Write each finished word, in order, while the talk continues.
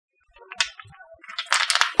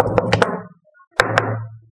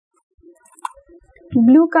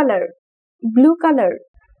blue color, blue color.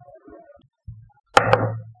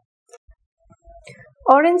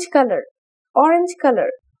 Orange color, orange color.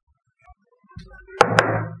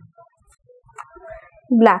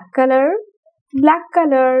 Black color, black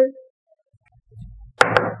color.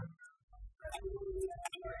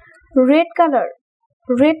 Red color,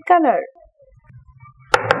 red color.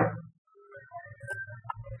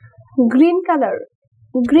 Green color,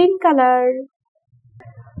 green color.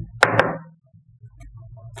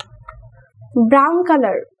 Brown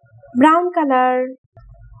color, brown color.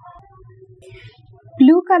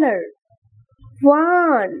 Blue color,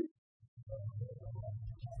 1.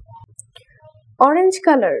 Orange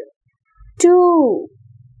color, 2.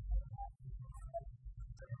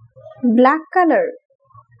 Black color,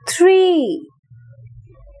 3.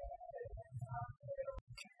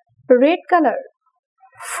 Red color,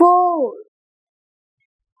 4.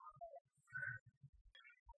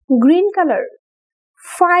 Green color,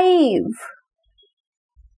 5.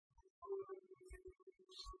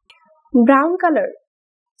 Brown color,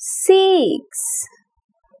 6.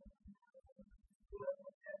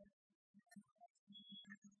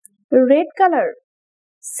 Red color,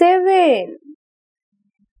 7.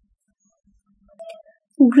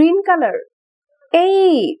 Green color,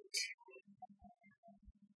 8.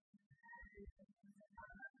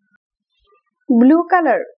 Blue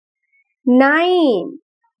color, 9.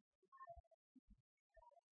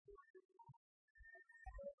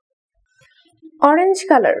 Orange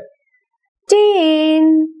color,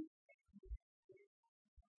 10.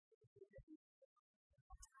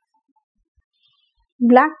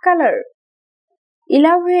 Black color,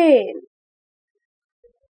 11.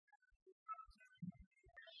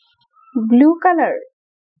 Blue color,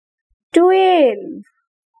 12.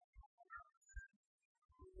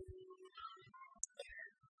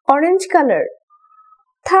 Orange color,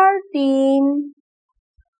 13.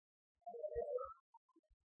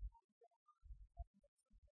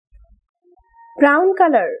 Brown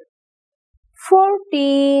color,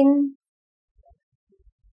 14.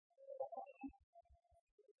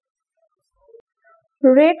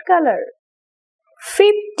 Red color,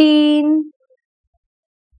 15.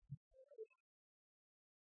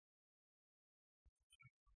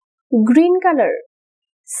 Green color,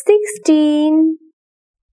 16.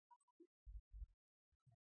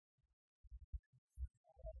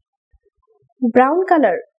 Brown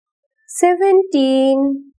color,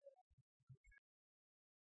 17.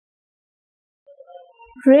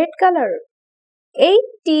 Red color,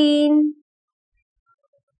 18.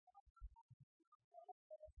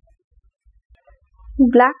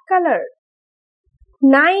 Black color,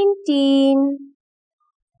 19.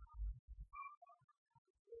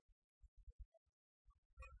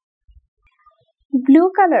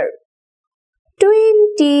 Blue color,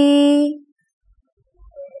 20.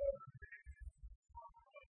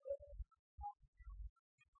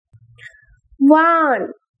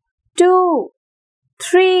 One, 2,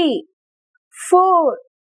 3, 4,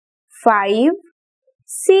 5,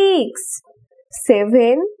 6,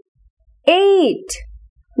 7, 8,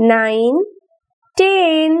 9,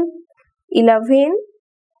 10, 11,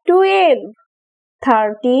 12,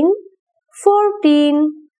 13,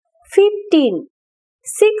 14, 15,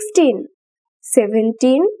 16,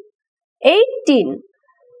 17, 18,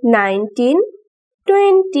 19,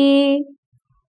 20.